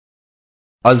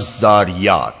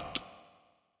الزاریات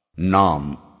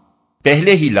نام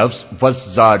پہلے ہی لفظ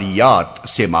والزاریات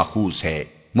سے ماخوذ ہے۔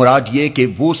 مراد یہ کہ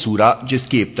وہ سورہ جس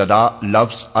کی ابتدا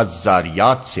لفظ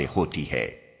الزاریات سے ہوتی ہے۔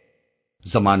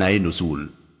 زمانہ نزول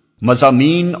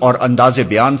مضامین اور انداز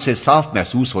بیان سے صاف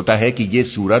محسوس ہوتا ہے کہ یہ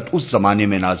سورت اس زمانے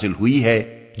میں نازل ہوئی ہے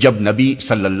جب نبی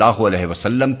صلی اللہ علیہ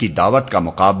وسلم کی دعوت کا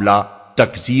مقابلہ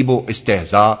تکذیب و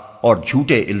استہزاء اور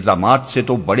جھوٹے الزامات سے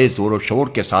تو بڑے زور و شور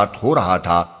کے ساتھ ہو رہا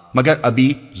تھا، مگر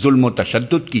ابھی ظلم و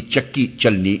تشدد کی چکی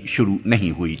چلنی شروع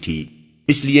نہیں ہوئی تھی۔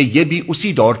 اس لیے یہ بھی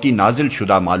اسی دور کی نازل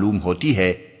شدہ معلوم ہوتی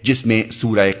ہے جس میں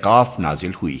سورہ قاف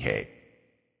نازل ہوئی ہے۔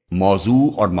 موضوع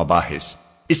اور مباحث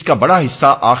اس کا بڑا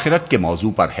حصہ آخرت کے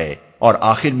موضوع پر ہے اور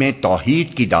آخر میں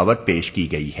توحید کی دعوت پیش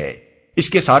کی گئی ہے۔ اس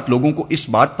کے ساتھ لوگوں کو اس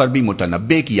بات پر بھی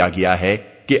متنبہ کیا گیا ہے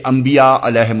کہ انبیاء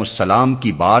علیہم السلام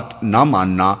کی بات نہ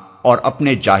ماننا اور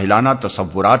اپنے جاہلانہ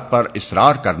تصورات پر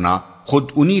اصرار کرنا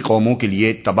خود انہی قوموں کے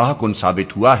لیے تباہ کن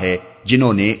ثابت ہوا ہے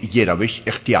جنہوں نے یہ روش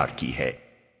اختیار کی ہے۔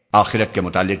 آخرت کے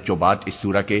متعلق جو بات اس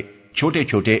سورہ کے چھوٹے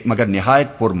چھوٹے مگر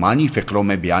نہایت پرمانی فقروں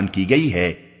میں بیان کی گئی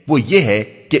ہے وہ یہ ہے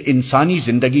کہ انسانی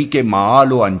زندگی کے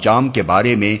معال و انجام کے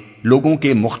بارے میں لوگوں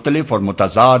کے مختلف اور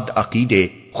متضاد عقیدے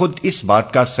خود اس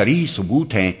بات کا صریح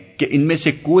ثبوت ہیں کہ ان میں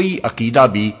سے کوئی عقیدہ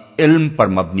بھی علم پر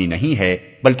مبنی نہیں ہے،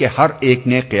 بلکہ ہر ایک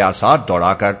نے قیاسات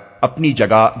دوڑا کر اپنی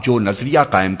جگہ جو نظریہ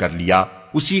قائم کر لیا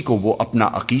اسی کو وہ اپنا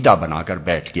عقیدہ بنا کر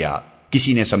بیٹھ گیا۔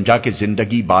 کسی نے سمجھا کہ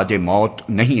زندگی بعد موت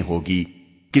نہیں ہوگی،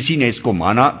 کسی نے اس کو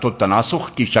مانا تو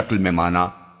تناسخ کی شکل میں مانا،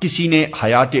 کسی نے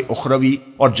حیات اخروی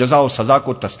اور جزا و سزا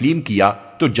کو تسلیم کیا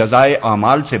تو جزائے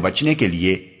اعمال سے بچنے کے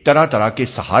لیے طرح طرح کے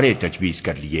سہارے تجویز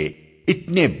کر لیے۔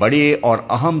 اتنے بڑے اور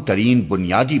اہم ترین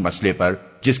بنیادی مسئلے پر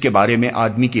جس کے بارے میں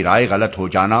آدمی کی رائے غلط ہو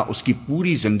جانا اس کی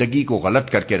پوری زندگی کو غلط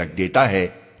کر کے رکھ دیتا ہے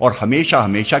اور ہمیشہ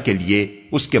ہمیشہ کے لیے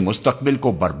اس کے مستقبل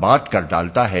کو برباد کر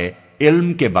ڈالتا ہے،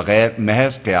 علم کے بغیر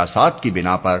محض قیاسات کی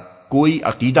بنا پر کوئی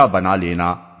عقیدہ بنا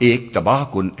لینا ایک تباہ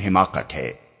کن حماقت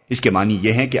ہے۔ اس کے معنی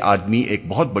یہ ہے کہ آدمی ایک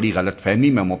بہت بڑی غلط فہمی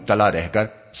میں مبتلا رہ کر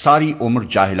ساری عمر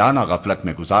جاہلانہ غفلت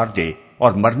میں گزار دے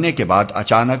اور مرنے کے بعد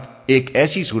اچانک ایک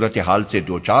ایسی صورتحال سے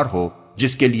دوچار ہو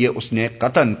جس کے لیے اس نے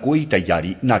قطعاً کوئی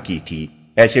تیاری نہ کی تھی۔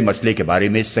 ایسے مسئلے کے بارے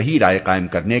میں صحیح رائے قائم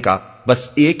کرنے کا بس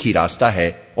ایک ہی راستہ ہے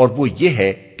اور وہ یہ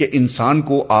ہے کہ انسان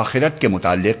کو آخرت کے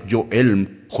متعلق جو علم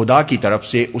خدا کی طرف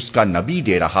سے اس کا نبی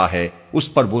دے رہا ہے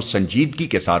اس پر وہ سنجیدگی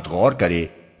کے ساتھ غور کرے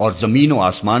اور زمین و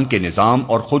آسمان کے نظام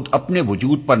اور خود اپنے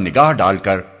وجود پر نگاہ ڈال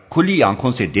کر کھلی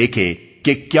آنکھوں سے دیکھے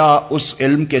کہ کیا اس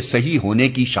علم کے صحیح ہونے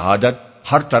کی شہادت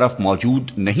ہر طرف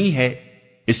موجود نہیں ہے۔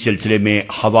 اس سلسلے میں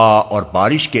ہوا اور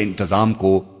بارش کے انتظام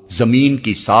کو، زمین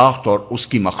کی ساخت اور اس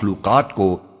کی مخلوقات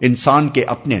کو، انسان کے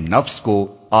اپنے نفس کو،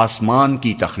 آسمان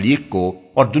کی تخلیق کو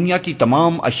اور دنیا کی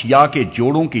تمام اشیاء کے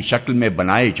جوڑوں کی شکل میں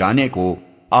بنائے جانے کو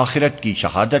آخرت کی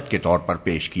شہادت کے طور پر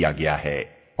پیش کیا گیا ہے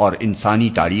اور انسانی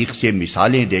تاریخ سے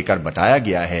مثالیں دے کر بتایا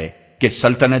گیا ہے کہ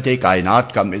سلطنت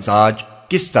کائنات کا مزاج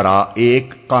کس طرح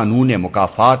ایک قانون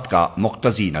مکافات کا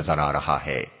مقتضی نظر آ رہا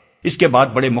ہے۔ اس کے بعد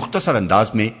بڑے مختصر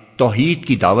انداز میں توحید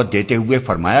کی دعوت دیتے ہوئے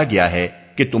فرمایا گیا ہے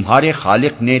کہ تمہارے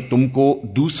خالق نے تم کو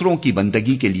دوسروں کی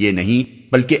بندگی کے لیے نہیں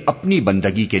بلکہ اپنی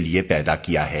بندگی کے لیے پیدا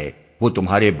کیا ہے۔ وہ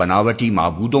تمہارے بناوٹی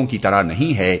معبودوں کی طرح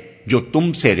نہیں ہے جو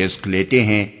تم سے رزق لیتے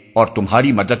ہیں اور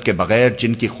تمہاری مدد کے بغیر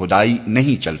جن کی خدائی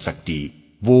نہیں چل سکتی۔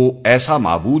 وہ ایسا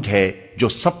معبود ہے جو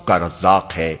سب کا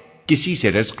رزاق ہے، کسی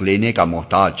سے رزق لینے کا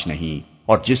محتاج نہیں،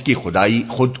 اور جس کی خدائی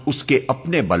خود اس کے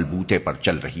اپنے بلبوتے پر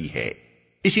چل رہی ہے۔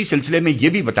 اسی سلسلے میں یہ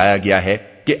بھی بتایا گیا ہے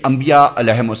کہ انبیاء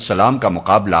علیہم السلام کا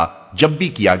مقابلہ جب بھی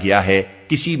کیا گیا ہے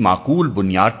کسی معقول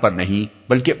بنیاد پر نہیں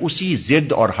بلکہ اسی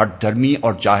ضد اور ہٹ دھرمی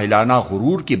اور جاہلانہ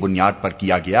غرور کی بنیاد پر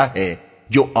کیا گیا ہے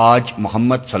جو آج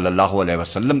محمد صلی اللہ علیہ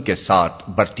وسلم کے ساتھ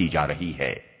برتی جا رہی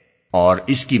ہے، اور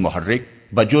اس کی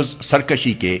محرک بجز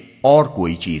سرکشی کے اور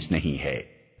کوئی چیز نہیں ہے۔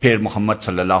 پھر محمد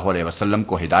صلی اللہ علیہ وسلم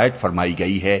کو ہدایت فرمائی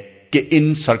گئی ہے کہ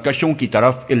ان سرکشوں کی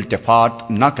طرف التفات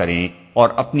نہ کریں اور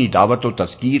اپنی دعوت و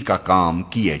تذکیر کا کام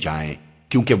کیے جائیں،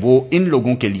 کیونکہ وہ ان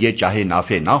لوگوں کے لیے چاہے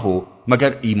نافع نہ ہو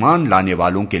مگر ایمان لانے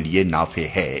والوں کے لیے نافع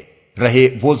ہے۔ رہے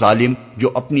وہ ظالم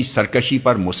جو اپنی سرکشی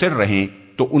پر مصر رہیں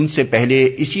تو ان سے پہلے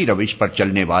اسی روش پر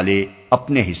چلنے والے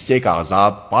اپنے حصے کا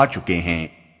عذاب پا چکے ہیں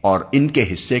اور ان کے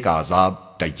حصے کا عذاب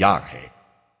تیار ہے۔